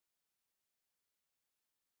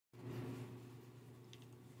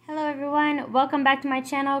everyone, welcome back to my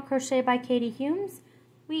channel, Crochet by Katie Humes.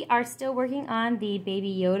 We are still working on the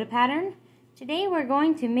Baby Yoda pattern. Today we're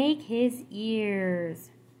going to make his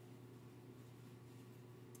ears.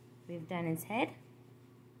 We've done his head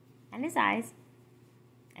and his eyes,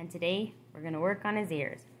 and today we're going to work on his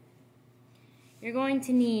ears. You're going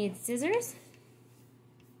to need scissors,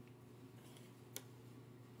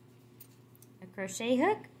 a crochet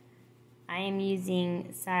hook. I am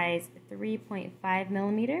using size 3.5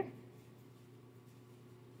 millimeter.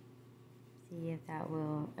 See if that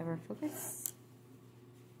will ever focus.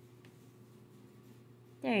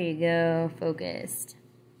 There you go, focused.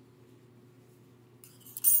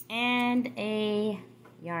 And a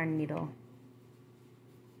yarn needle.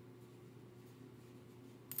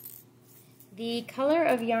 The color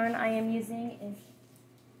of yarn I am using is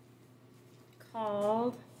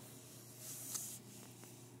called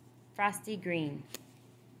Frosty Green.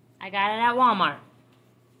 I got it at Walmart.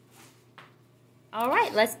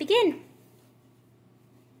 Alright, let's begin.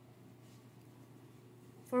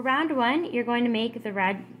 For round one, you're going to make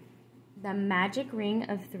the magic ring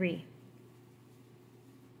of 3.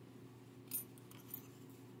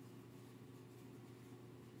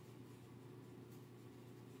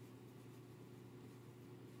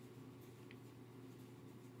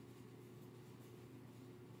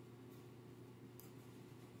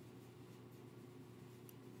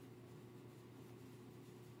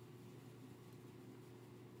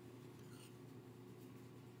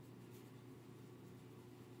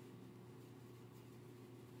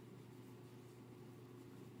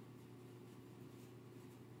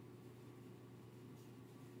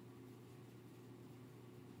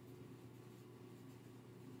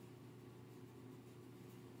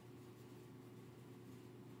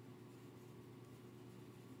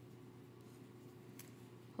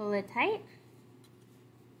 Pull it tight,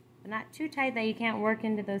 but not too tight that you can't work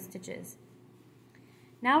into those stitches.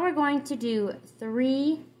 Now we're going to do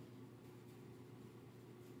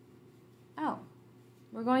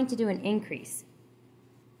we're going to do an increase.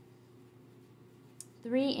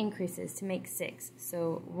 3 increases to make 6.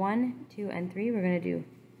 So 1, 2, and 3, we're going to do,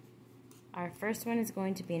 our first one is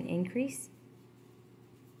going to be an increase.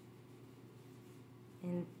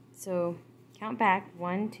 And so count back,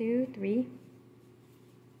 1, 2, 3.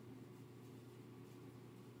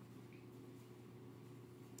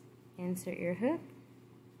 Insert your hook,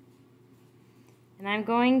 and I'm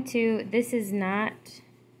going to, this is not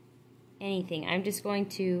anything, I'm just going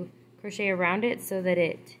to crochet around it so that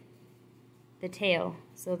the tail,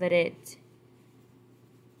 so that it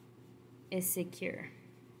is secure.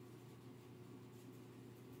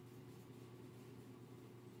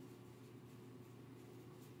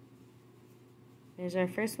 There's our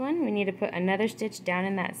first one. We need to put another stitch down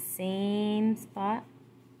in that same spot.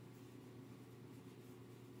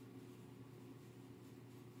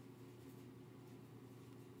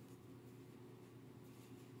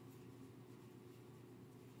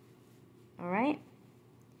 Alright,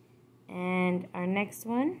 and our next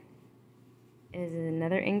one is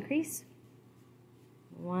another increase.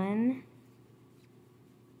 1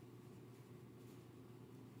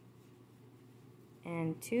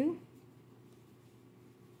 and 2.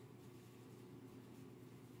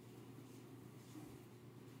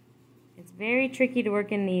 It's very tricky to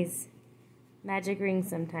work in these magic rings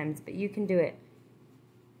sometimes, but you can do it.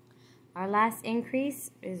 Our last increase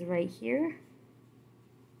is right here.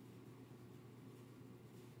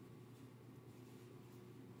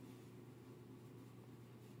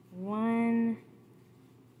 1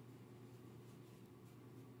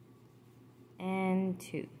 and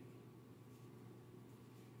 2.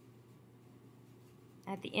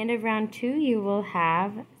 At the end of round 2, you will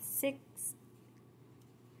have 6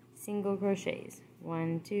 single crochets.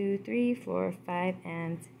 1, 2, 3, 4, 5,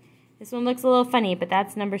 and this one looks a little funny, but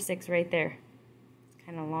that's number 6 right there. It's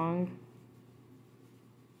kind of long.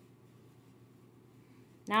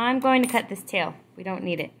 Now I'm going to cut this tail. We don't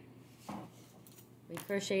need it. We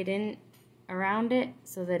crocheted in around it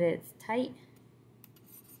so that it's tight.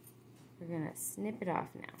 We're going to snip it off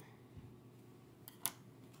now.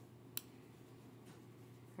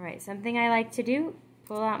 Alright, something I like to do,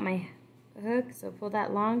 pull out my hook, so pull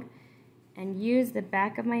that long, and use the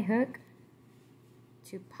back of my hook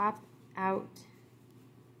to pop out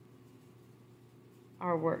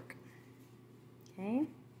our work. Okay?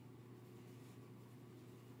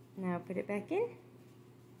 Now put it back in.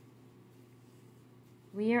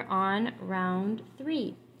 We are on round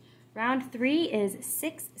 3. Round 3 is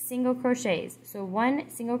 6 single crochets, so 1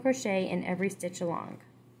 single crochet in every stitch along.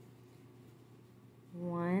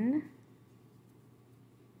 1,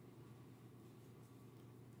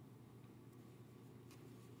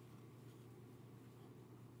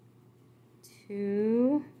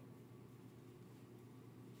 2,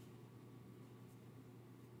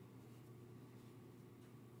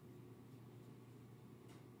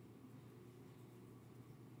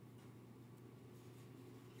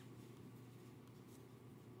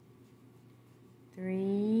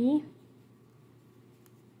 3,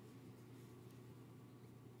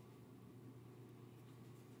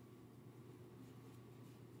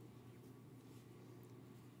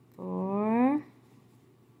 4,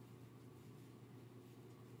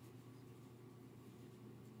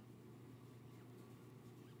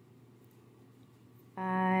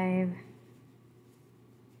 5,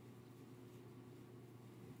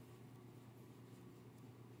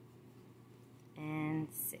 and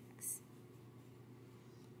 6.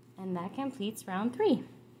 And that completes round 3.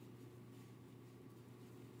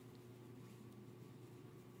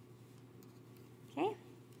 Okay.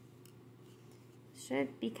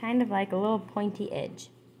 Should be kind of like a little pointy edge.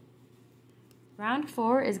 Round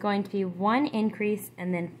 4 is going to be 1 increase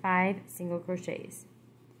and then 5 single crochets.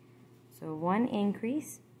 So 1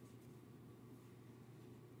 increase,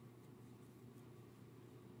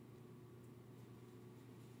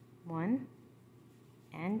 1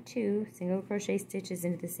 and 2 single crochet stitches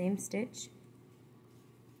into the same stitch.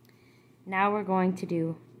 Now we're going to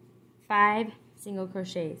do 5 single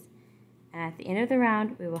crochets, and at the end of the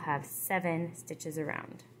round we will have 7 stitches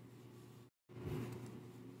around.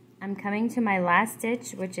 I'm coming to my last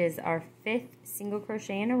stitch, which is our 5th single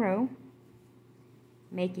crochet in a row,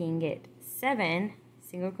 making it 7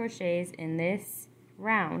 single crochets in this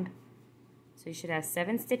round. So you should have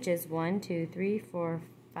 7 stitches, 1, 2, 3, 4,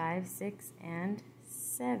 5, 6, and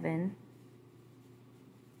 7.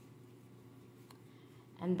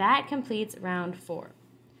 And that completes round 4.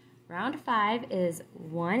 Round 5 is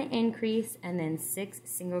 1 increase and then 6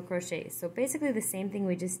 single crochets. So basically the same thing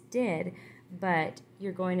we just did, but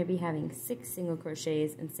you're going to be having 6 single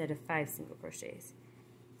crochets instead of 5 single crochets.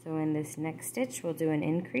 So in this next stitch we'll do an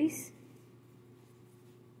increase.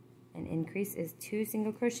 An increase is 2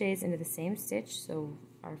 single crochets into the same stitch, so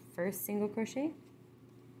our first single crochet,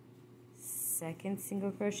 second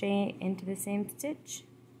single crochet into the same stitch,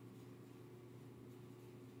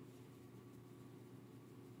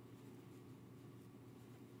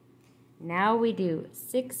 now we do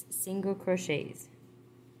 6 single crochets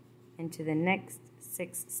into the next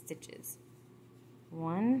 6 stitches.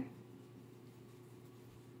 1,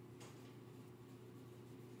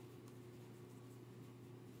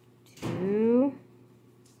 2,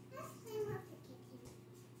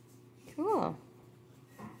 cool.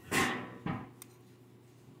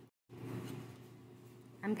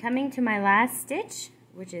 I'm coming to my last stitch,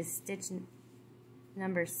 which is stitch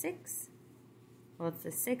number 6. Well, it's the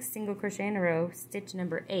 6th single crochet in a row, stitch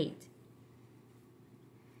number 8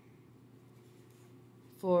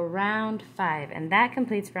 for round 5, and that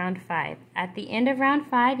completes round 5. At the end of round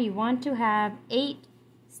 5, you want to have 8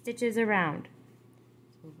 stitches around.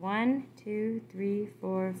 1, 2, 3,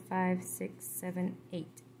 4, 5, 6, 7,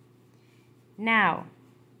 8. Now,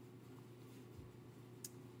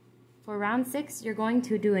 for round 6, you're going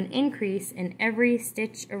to do an increase in every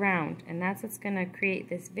stitch around, and that's what's going to create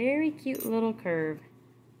this very cute little curve.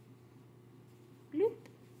 Bloop.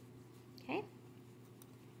 Okay.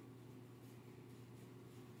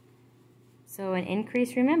 So an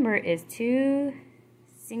increase, remember, is 2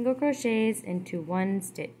 single crochets into 1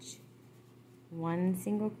 stitch. 1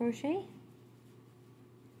 single crochet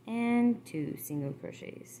and 2 single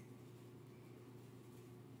crochets.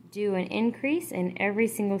 Do an increase in every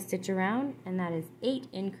single stitch around, and that is 8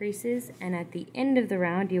 increases, and at the end of the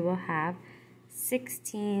round you will have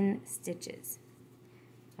 16 stitches.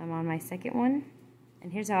 So I'm on my second one,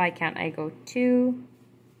 and here's how I count. I go 2,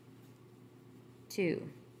 2,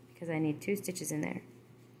 because I need 2 stitches in there.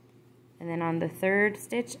 And then on the third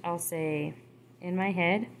stitch I'll say in my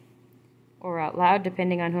head, or out loud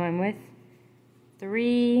depending on who I'm with,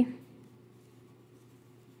 3,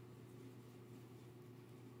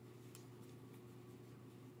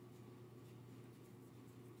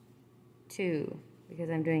 2, because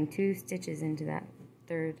I'm doing 2 stitches into that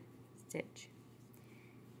third stitch.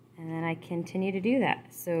 And then I continue to do that.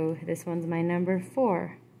 So this one's my number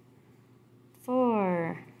 4.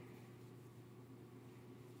 4,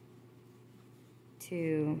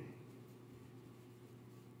 2,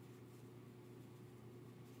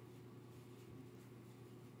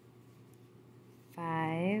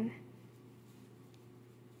 5,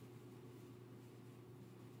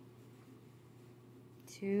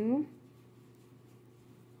 2,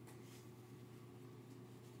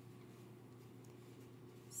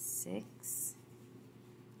 6,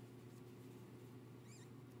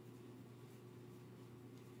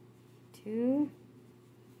 2, 2.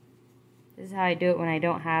 This is how I do it when I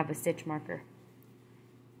don't have a stitch marker.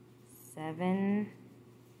 7,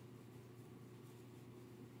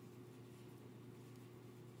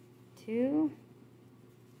 2,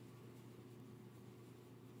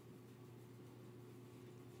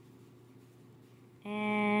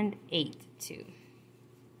 and 8, 2.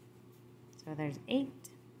 So there's 8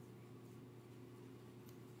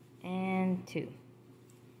 and 2.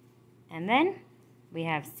 And then we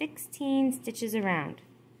have 16 stitches around.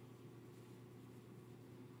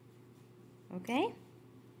 Okay?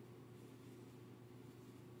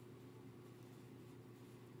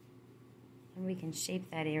 And we can shape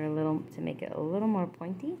that ear a little to make it a little more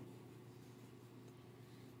pointy.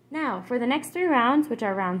 Now, for the next 3 rounds, which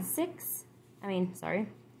are round 6,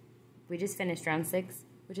 we just finished round 6,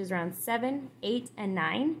 which is round 7, 8, and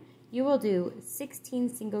 9, you will do 16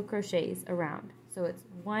 single crochets around. So it's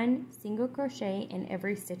 1 single crochet in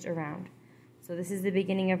every stitch around. So this is the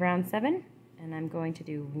beginning of round 7, and I'm going to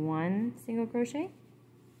do 1 single crochet,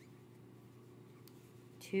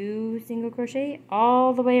 2 single crochet,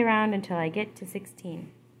 all the way around until I get to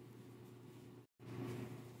 16.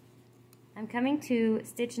 I'm coming to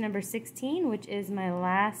stitch number 16, which is my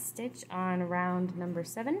last stitch on round number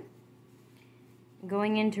 7.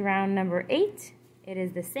 Going into round number 8, it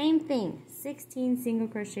is the same thing, 16 single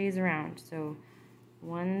crochets around. So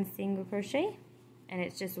 1 single crochet, and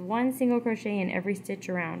it's just 1 single crochet in every stitch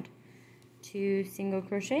around. 2 single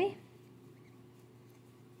crochet,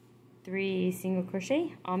 3 single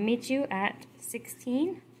crochet. I'll meet you at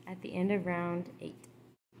 16 at the end of round 8.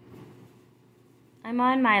 I'm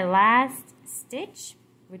on my last stitch,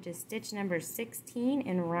 which is stitch number 16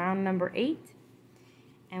 in round number 8.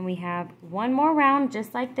 And we have one more round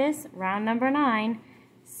just like this, round number 9,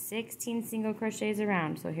 16 single crochets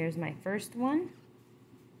around. So here's my first one,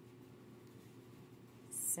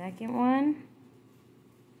 second one.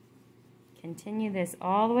 Continue this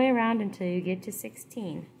all the way around until you get to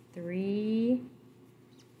 16. 3,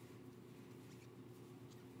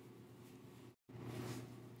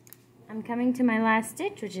 I'm coming to my last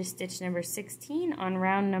stitch, which is stitch number 16 on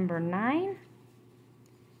round number 9.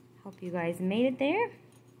 Hope you guys made it there.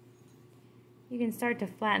 You can start to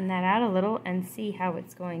flatten that out a little and see how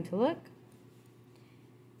it's going to look.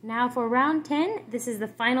 Now for round 10, this is the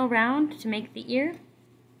final round to make the ear.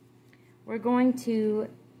 We're going to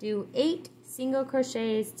do 8 single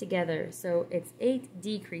crochets together, so it's 8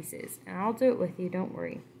 decreases, and I'll do it with you, don't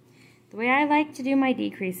worry. The way I like to do my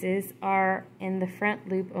decreases are in the front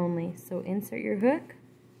loop only. So insert your hook,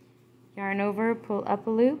 yarn over, pull up a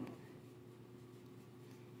loop,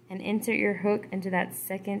 and insert your hook into that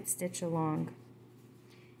second stitch along.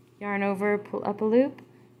 Yarn over, pull up a loop,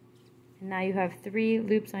 and now you have 3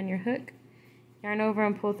 loops on your hook. Yarn over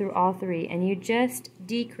and pull through all 3, and you just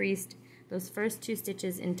decreased those first 2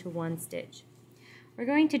 stitches into 1 stitch. We're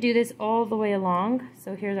going to do this all the way along,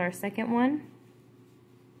 so here's our second one.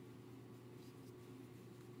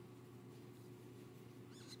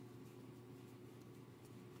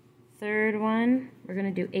 Third one, we're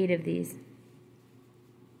going to do 8 of these.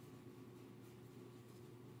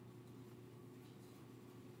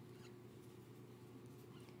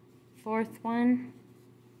 Fourth one.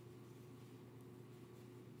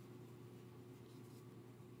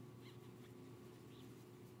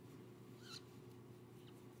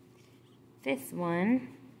 Fifth one.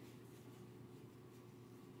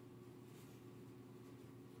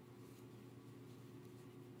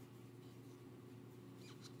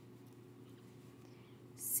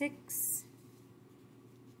 Six.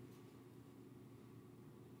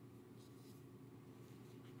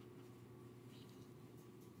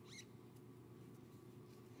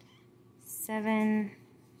 Seven.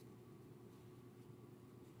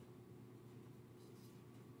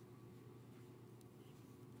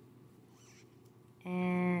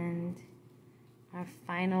 And our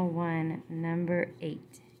final one, number 8.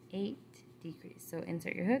 8 decrease. So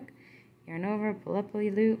insert your hook, yarn over, pull up a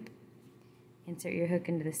loop, insert your hook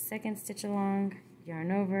into the second stitch along,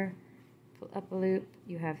 yarn over, pull up a loop.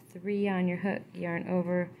 You have 3 on your hook, yarn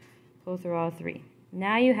over, pull through all 3.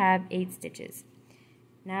 Now you have 8 stitches.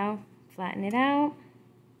 Now flatten it out.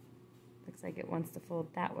 Looks like it wants to fold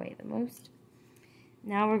that way the most.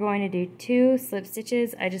 Now we're going to do 2 slip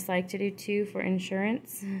stitches. I just like to do 2 for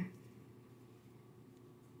insurance.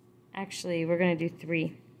 Actually, we're going to do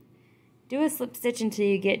 3. Do a slip stitch until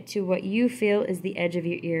you get to what you feel is the edge of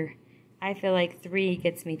your ear. I feel like 3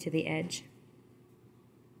 gets me to the edge.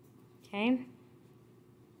 Okay?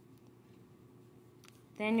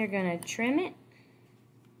 Then you're going to trim it.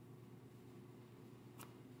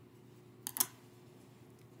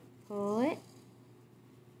 Pull it.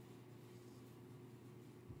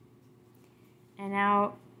 And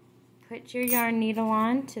now put your yarn needle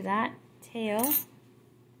on to that tail.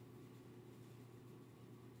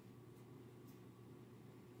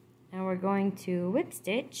 And we're going to whip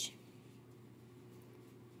stitch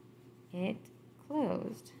it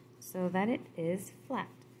closed so that it is flat.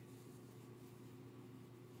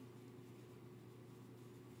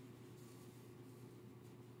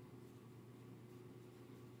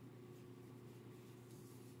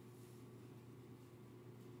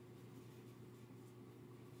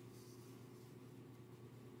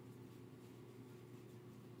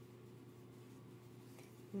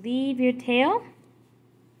 Leave your tail,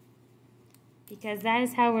 because that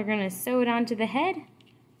is how we're going to sew it onto the head.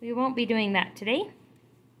 We won't be doing that today.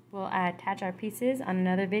 We'll attach our pieces on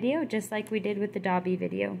another video, just like we did with the Dobby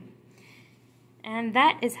video. And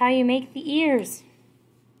that is how you make the ears.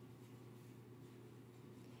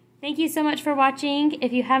 Thank you so much for watching.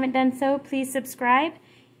 If you haven't done so, please subscribe.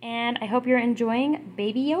 And I hope you're enjoying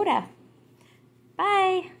Baby Yoda.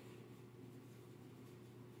 Bye.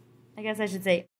 I guess I should say